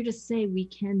I'm here to say we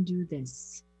can do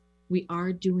this. We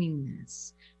are doing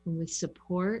this. And with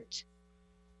support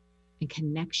and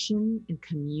connection and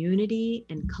community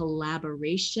and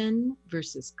collaboration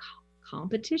versus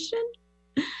competition,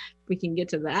 if we can get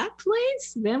to that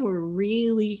place, then we're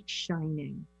really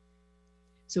shining.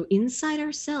 So inside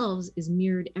ourselves is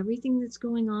mirrored everything that's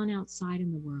going on outside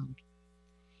in the world.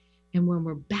 And when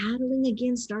we're battling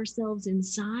against ourselves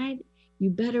inside, you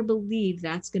better believe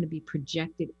that's going to be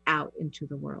projected out into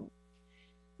the world.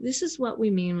 This is what we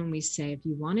mean when we say, if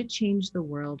you want to change the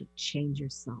world, change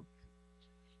yourself.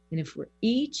 And if we're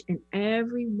each and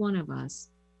every one of us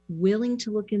willing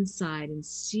to look inside and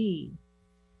see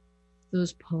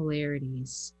those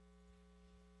polarities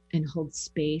and hold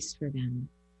space for them,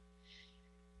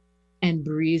 and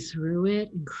breathe through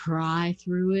it and cry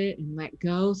through it and let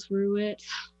go through it,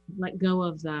 let go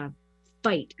of the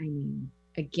fight,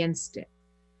 against it.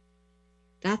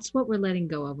 That's what we're letting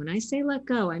go of. When I say let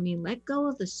go, I mean let go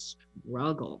of the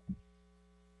struggle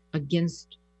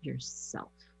against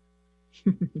yourself.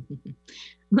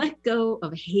 Let go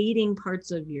of hating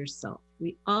parts of yourself.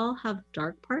 We all have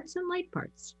dark parts and light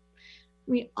parts.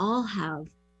 We all have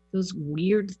those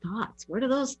weird thoughts. Where do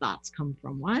those thoughts come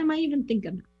from? Why am I even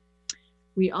thinking that?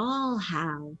 We all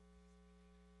have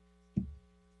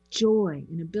joy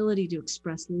and ability to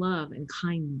express love and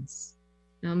kindness.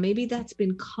 Now, maybe that's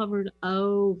been covered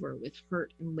over with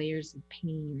hurt and layers of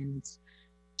pain, and it's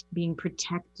being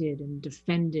protected and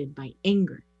defended by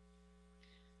anger.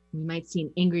 We might see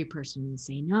an angry person and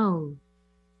say, no,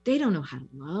 they don't know how to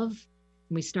love.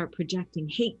 And we start projecting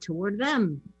hate toward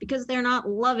them because they're not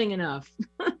loving enough.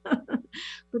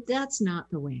 But that's not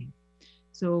the way.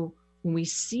 So when we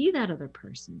see that other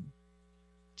person,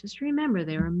 just remember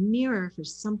they're a mirror for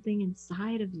something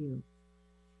inside of you.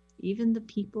 Even the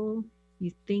people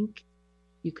you think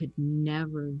you could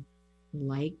never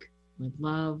like or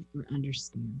love or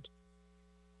understand.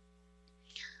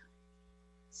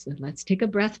 So let's take a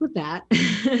breath with that.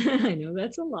 I know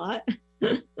that's a lot.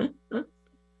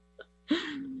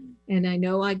 And I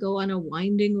know I go on a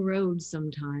winding road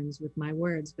sometimes with my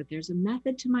words, but there's a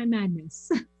method to my madness.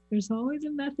 There's always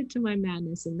a method to my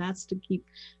madness, and that's to keep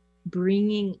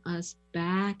bringing us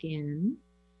back in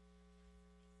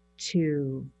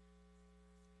to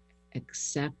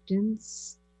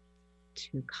acceptance,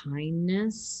 to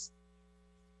kindness,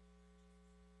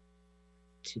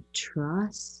 to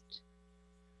trust,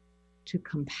 to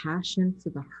compassion for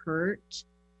the hurt,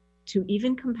 to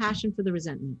even compassion for the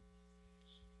resentment.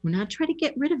 We're not trying to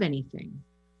get rid of anything.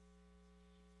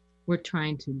 We're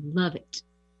trying to love it.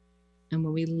 And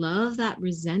when we love that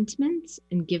resentment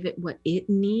and give it what it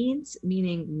needs,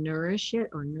 meaning nourish it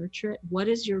or nurture it, what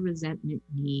does your resentment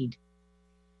need?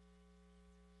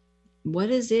 What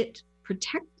is it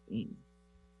protecting?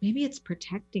 Maybe it's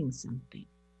protecting something.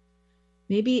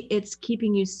 Maybe it's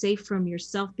keeping you safe from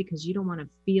yourself because you don't want to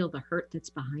feel the hurt that's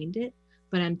behind it.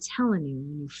 But I'm telling you,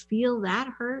 when you feel that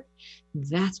hurt,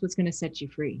 that's what's going to set you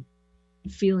free.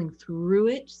 Feeling through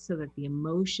it so that the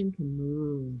emotion can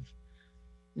move.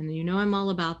 And you know I'm all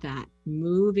about that,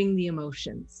 moving the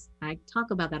emotions. I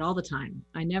talk about that all the time.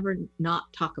 I never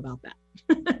not talk about that.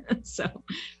 So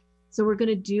we're going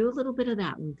to do a little bit of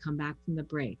that when we come back from the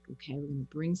break. Okay, we're going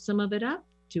to bring some of it up,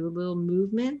 do a little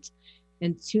movement,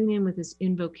 and tune in with this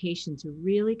invocation to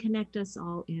really connect us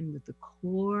all in with the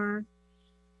core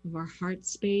of our heart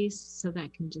space so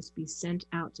that can just be sent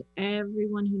out to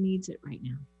everyone who needs it right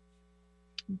now.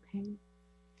 Okay.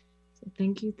 So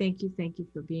thank you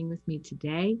for being with me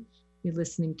today. You're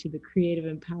listening to the Creative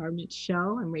Empowerment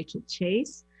Show. I'm Rachel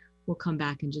Chase. We'll come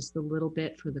back in just a little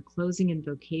bit for the closing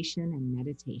invocation and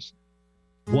meditation.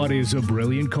 What is a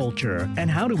brilliant culture and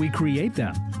how do we create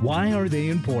them? Why are they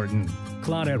important?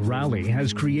 Claudette Rowley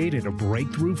has created a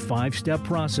breakthrough 5-step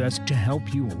process to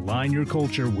help you align your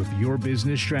culture with your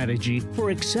business strategy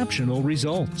for exceptional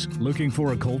results. Looking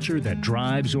for a culture that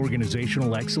drives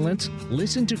organizational excellence?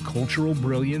 Listen to Cultural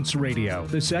Brilliance Radio,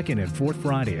 the second and fourth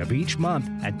Friday of each month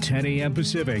at 10 a.m.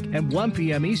 Pacific and 1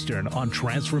 p.m. Eastern on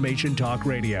Transformation Talk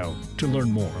Radio. To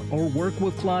learn more or work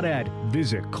with Claudette,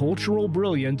 visit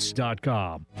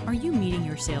culturalbrilliance.com. Are you meeting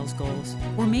your sales goals?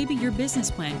 Or maybe your business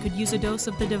plan could use a dose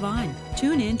of the divine.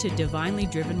 Tune in to Divinely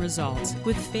Driven Results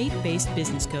with faith-based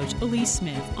business coach Elise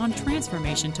Smith on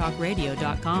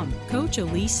TransformationTalkRadio.com. Coach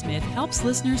Elise Smith helps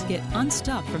listeners get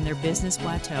unstuck from their business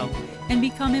plateau and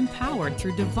become empowered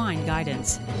through divine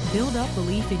guidance. Build up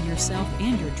belief in yourself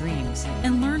and your dreams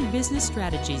and learn business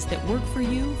strategies that work for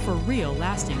you for real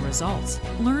lasting results.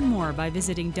 Learn more by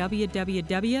visiting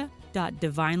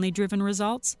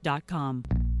www.divinelydrivenresults.com.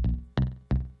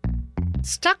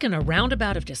 Stuck in a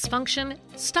roundabout of dysfunction?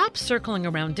 Stop circling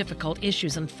around difficult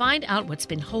issues and find out what's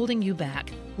been holding you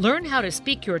back. Learn how to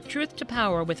speak your truth to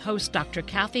power with host Dr.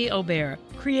 Kathy Obear.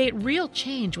 Create real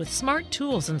change with smart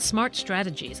tools and smart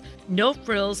strategies. No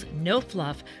frills, no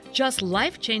fluff, just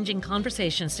life-changing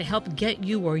conversations to help get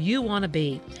you where you want to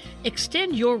be.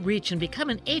 Extend your reach and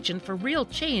become an agent for real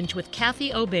change with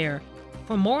Kathy Obear.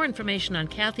 For more information on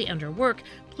Kathy and her work,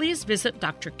 please visit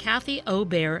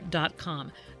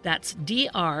drkathyobear.com. That's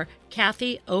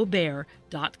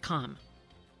drkathyobear.com.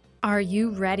 Are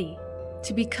you ready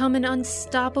to become an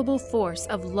unstoppable force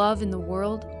of love in the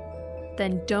world?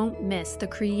 Then don't miss the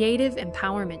Creative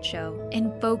Empowerment Show,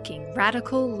 Invoking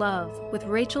Radical Love with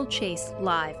Rachel Chase,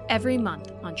 live every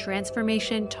month on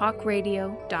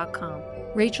TransformationTalkRadio.com.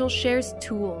 Rachel shares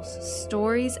tools,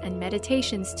 stories, and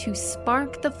meditations to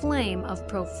spark the flame of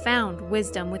profound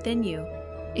wisdom within you.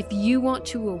 If you want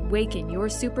to awaken your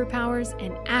superpowers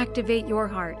and activate your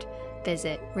heart,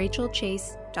 visit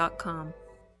RachelChase.com.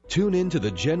 Tune in to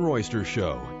The Jen Royster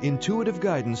Show, intuitive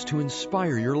guidance to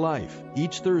inspire your life,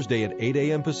 each Thursday at 8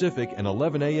 a.m. Pacific and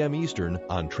 11 a.m. Eastern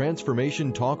on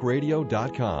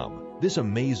TransformationTalkRadio.com. This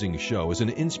amazing show is an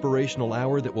inspirational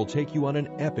hour that will take you on an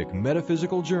epic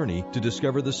metaphysical journey to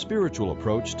discover the spiritual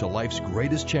approach to life's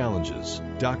greatest challenges.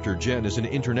 Dr. Jen is an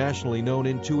internationally known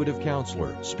intuitive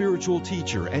counselor, spiritual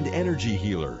teacher, and energy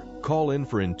healer. Call in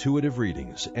for intuitive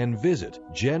readings and visit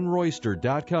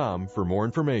JenRoyster.com for more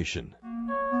information.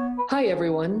 Hi,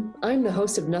 everyone. I'm the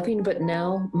host of Nothing But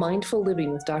Now, Mindful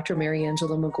Living with Dr. Mary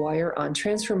Angela McGuire on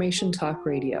Transformation Talk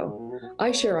Radio.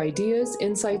 I share ideas,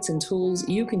 insights, and tools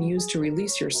you can use to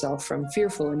release yourself from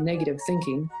fearful and negative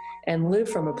thinking and live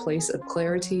from a place of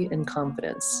clarity and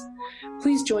confidence.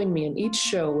 Please join me in each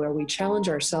show where we challenge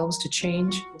ourselves to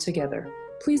change together.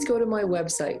 Please go to my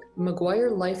website,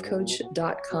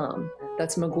 McGuireLifeCoach.com.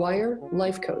 That's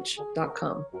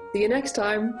McGuireLifeCoach.com. See you next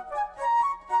time.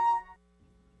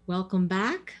 Welcome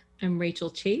back. I'm Rachel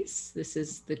Chase. This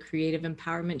is the Creative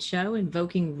Empowerment Show,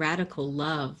 Invoking Radical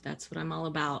Love. That's what I'm all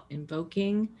about.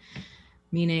 Invoking,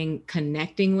 meaning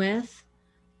connecting with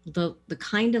the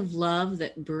kind of love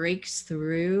that breaks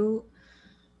through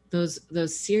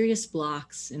those serious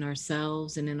blocks in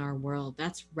ourselves and in our world.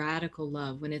 That's radical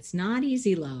love. When it's not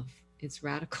easy love, it's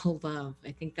radical love.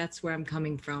 I think that's where I'm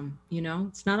coming from. You know,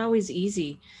 it's not always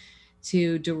easy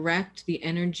to direct the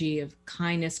energy of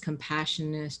kindness,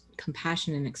 compassion,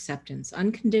 and acceptance.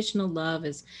 Unconditional love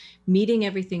is meeting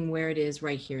everything where it is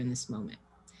right here in this moment.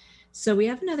 So we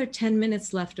have another 10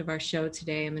 minutes left of our show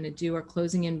today. I'm going to do our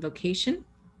closing invocation.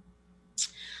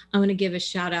 I'm going to give a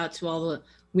shout out to all the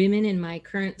women in my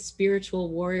current Spiritual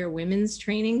Warrior Women's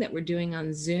training that we're doing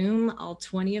on Zoom, all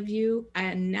 20 of you,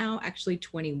 and now actually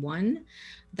 21.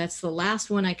 That's the last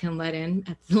one I can let in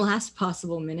at the last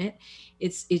possible minute.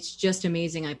 It's just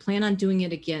amazing. I plan on doing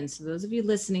it again. So those of you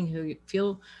listening who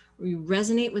feel you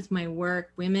resonate with my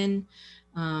work, women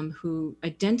who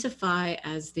identify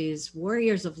as these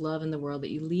warriors of love in the world,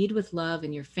 that you lead with love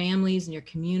in your families and your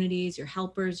communities, your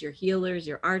helpers, your healers,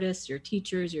 your artists, your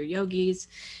teachers, your yogis,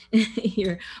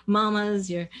 your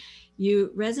mamas,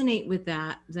 you resonate with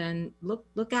that, then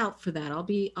look out for that. I'll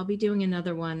be doing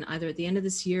another one either at the end of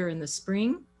this year or in the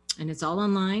spring, and it's all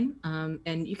online.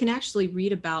 And you can actually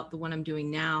read about the one I'm doing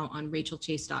now on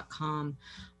rachelchase.com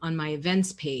on my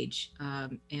events page.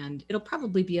 And it'll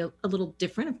probably be a little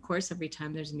different, of course, every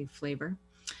time there's a new flavor.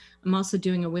 I'm also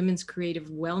doing a women's creative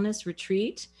wellness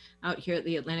retreat out here at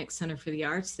the Atlantic Center for the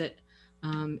Arts that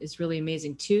is really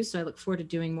amazing too. So I look forward to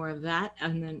doing more of that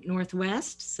in the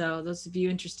Northwest. So those of you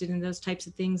interested in those types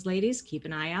of things, ladies, keep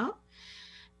an eye out.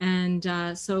 And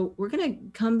so we're going to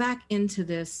come back into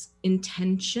this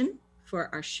intention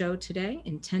for our show today,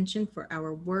 intention for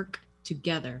our work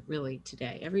together, really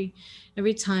today. Every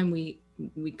time we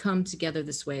come together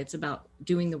this way, it's about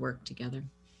doing the work together.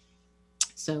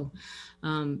 So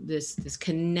this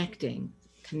connecting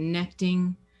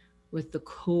with the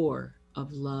core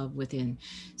of love within.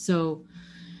 So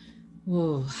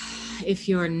if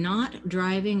you're not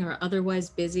driving or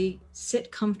otherwise busy,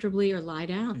 sit comfortably or lie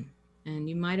down. And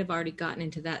you might have already gotten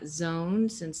into that zone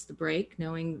since the break,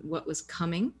 knowing what was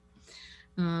coming.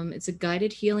 It's a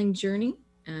guided healing journey,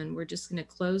 and we're just going to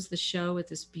close the show with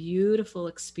this beautiful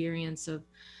experience of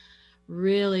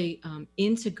really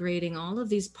integrating all of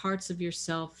these parts of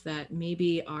yourself that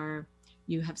maybe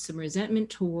you have some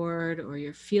resentment toward, or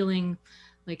you're feeling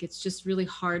like it's just really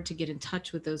hard to get in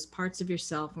touch with those parts of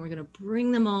yourself. And we're going to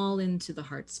bring them all into the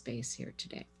heart space here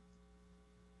today.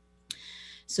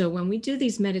 So when we do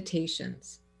these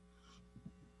meditations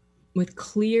with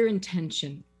clear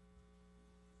intention,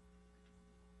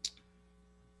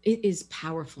 it is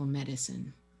powerful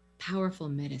medicine, powerful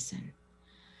medicine.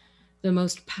 The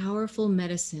most powerful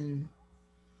medicine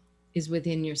is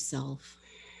within yourself,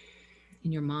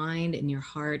 in your mind, in your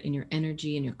heart, in your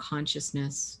energy, in your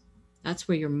consciousness. That's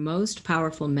where your most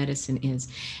powerful medicine is.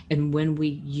 And when we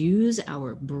use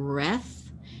our breath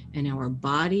and our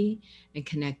body and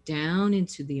connect down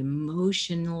into the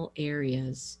emotional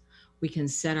areas, we can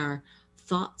set our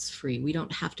thoughts free. We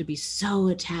don't have to be so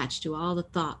attached to all the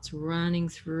thoughts running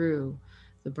through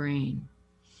the brain.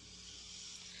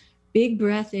 Big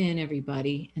breath in,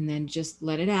 everybody, and then just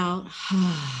let it out. I'm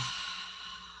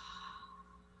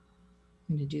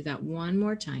going to do that one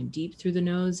more time. Deep through the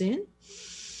nose in.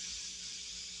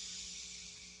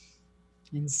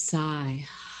 And sigh.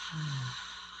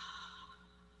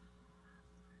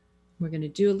 We're going to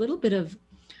do a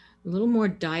little more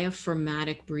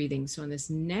diaphragmatic breathing. So on this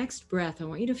next breath, I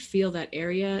want you to feel that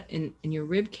area in your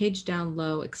rib cage down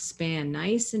low expand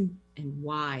nice and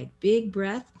wide. Big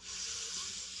breath.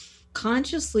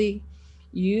 Consciously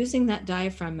using that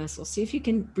diaphragm muscle. See if you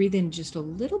can breathe in just a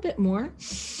little bit more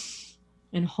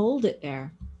and hold it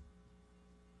there.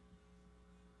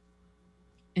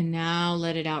 And now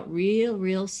let it out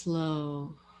real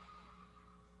slow.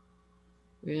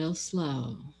 Real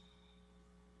slow.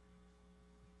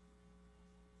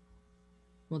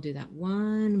 We'll do that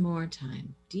one more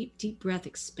time. Deep, deep breath.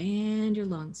 Expand your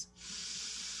lungs.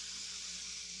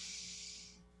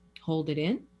 Hold it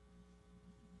in.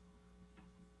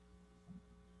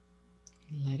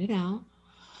 Let it out.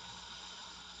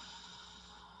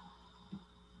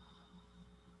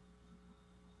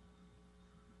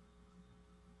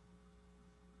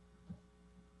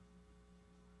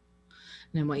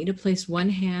 And I want you to place one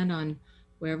hand on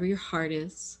wherever your heart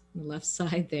is, on the left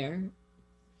side there.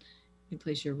 You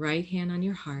place your right hand on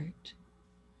your heart.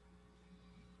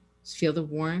 Just feel the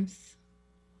warmth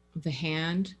of the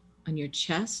hand on your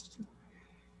chest.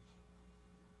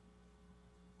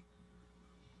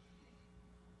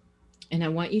 And I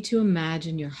want you to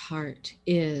imagine your heart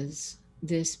is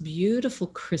this beautiful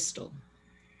crystal.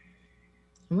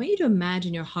 I want you to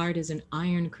imagine your heart is an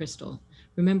iron crystal.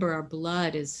 Remember, our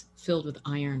blood is filled with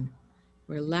iron.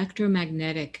 We're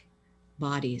electromagnetic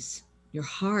bodies. Your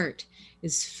heart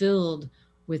is filled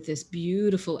with this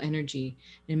beautiful energy.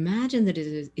 Imagine that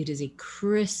it is a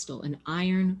crystal, an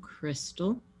iron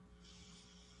crystal.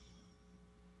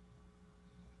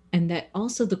 And that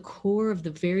also the core of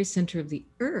the very center of the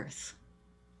earth,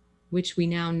 which we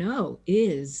now know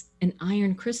is an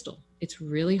iron crystal. It's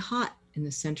really hot in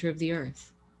the center of the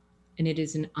earth. And it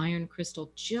is an iron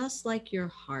crystal, just like your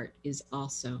heart is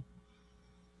also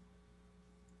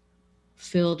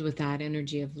filled with that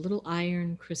energy of little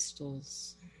iron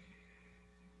crystals.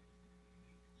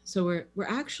 So we're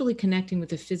actually connecting with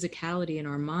the physicality in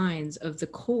our minds of the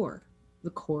core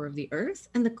of the earth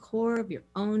and the core of your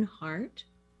own heart.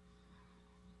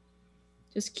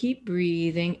 Just keep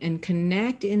breathing and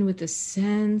connect in with the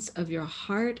sense of your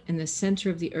heart and the center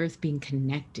of the earth being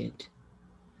connected.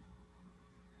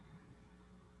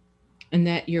 And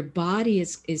that your body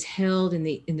is held in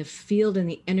the field and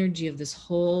the energy of this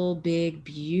whole big,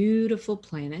 beautiful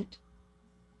planet.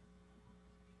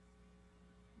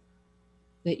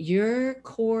 That your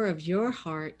core of your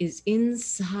heart is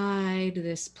inside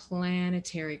this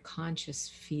planetary conscious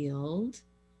field.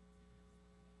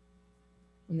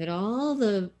 And that all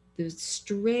the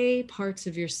stray parts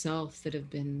of yourself that have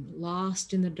been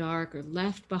lost in the dark or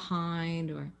left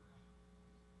behind, or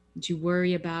that you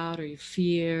worry about or you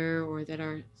fear, or that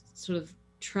are sort of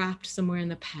trapped somewhere in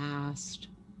the past,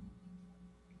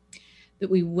 that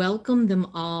we welcome them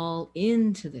all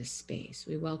into this space.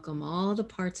 We welcome all the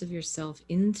parts of yourself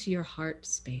into your heart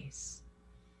space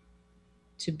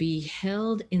to be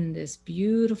held in this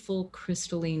beautiful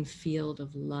crystalline field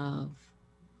of love.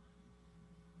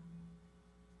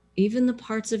 Even the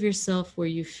parts of yourself where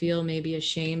you feel maybe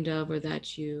ashamed of, or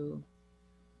that you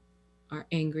are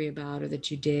angry about, or that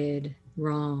you did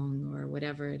wrong, or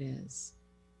whatever it is.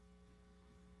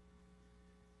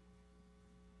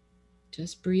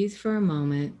 Just breathe for a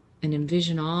moment and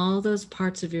envision all those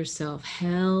parts of yourself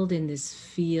held in this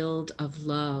field of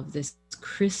love, this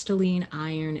crystalline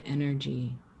iron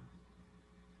energy.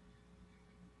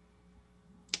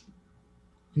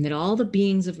 And that all the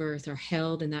beings of earth are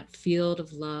held in that field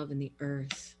of love in the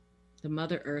earth, the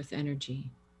Mother Earth energy.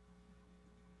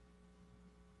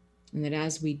 And that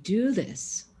as we do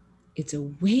this, it's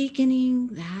awakening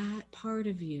that part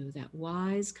of you, that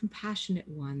wise, compassionate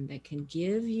one that can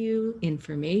give you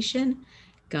information,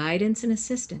 guidance, and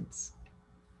assistance.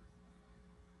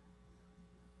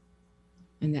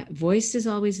 And that voice is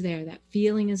always there, that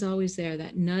feeling is always there,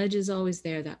 that nudge is always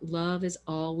there, that love is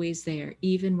always there,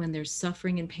 even when there's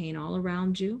suffering and pain all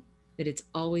around you, that it's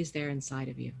always there inside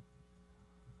of you.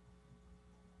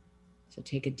 So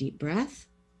take a deep breath,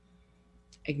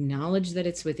 acknowledge that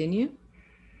it's within you.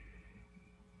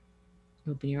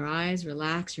 Open your eyes,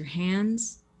 relax your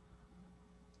hands.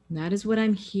 And that is what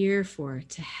I'm here for,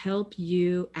 to help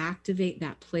you activate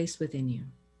that place within you.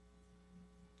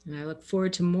 And I look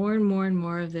forward to more and more and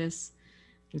more of this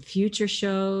in future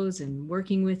shows and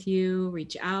working with you.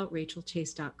 Reach out,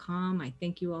 rachelchase.com. I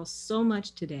thank you all so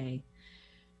much today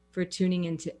for tuning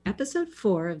into episode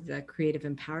 4 of the Creative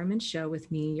Empowerment Show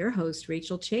with me, your host,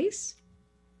 Rachel Chase.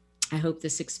 I hope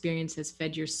this experience has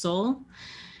fed your soul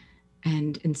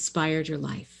and inspired your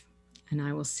life. And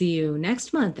I will see you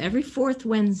next month, every 4th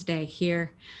Wednesday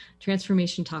here,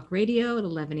 Transformation Talk Radio at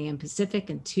 11 a.m. Pacific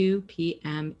and 2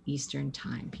 p.m. Eastern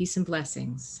Time. Peace and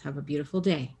blessings. Have a beautiful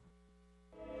day.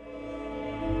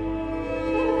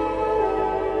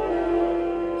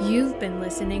 You've been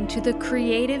listening to the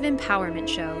Creative Empowerment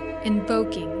Show,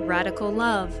 Invoking Radical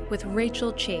Love with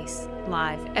Rachel Chase,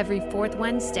 live every 4th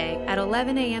Wednesday at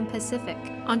 11 a.m. Pacific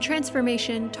on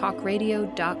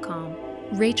TransformationTalkRadio.com.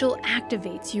 Rachel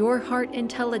activates your heart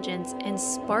intelligence and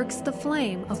sparks the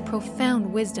flame of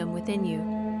profound wisdom within you.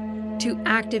 To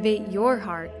activate your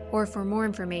heart, or for more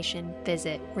information,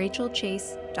 visit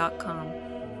rachelchase.com.